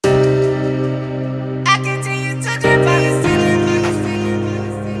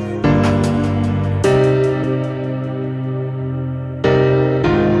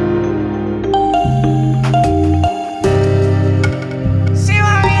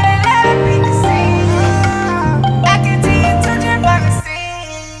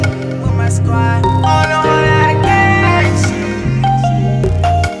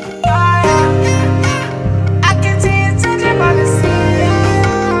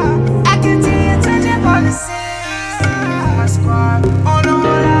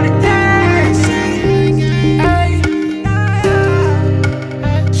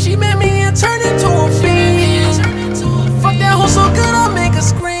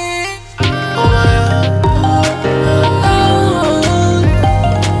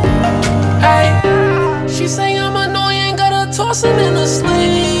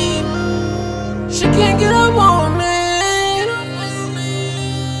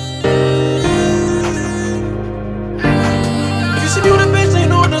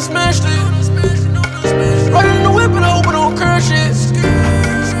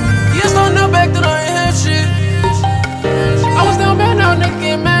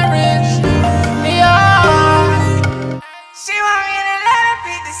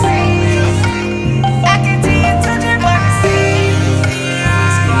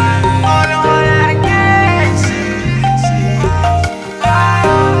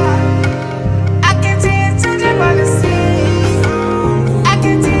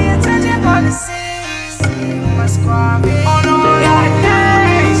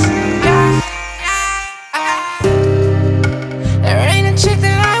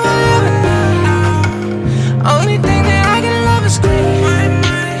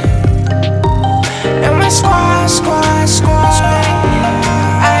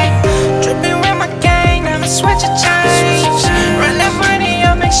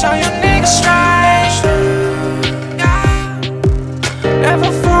show you niggas straight.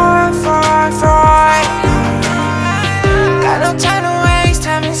 Never fall. Got no time to waste,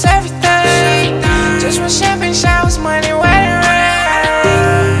 time is everything. Just one champagne showers, money where it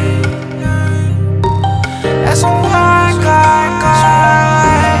rain. That's on God.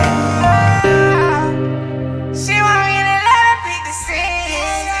 She want me to let her beat the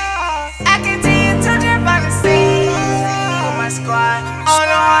scene. I continue to drip on the scene. With my squad on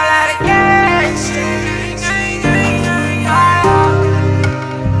a whole lot of gas.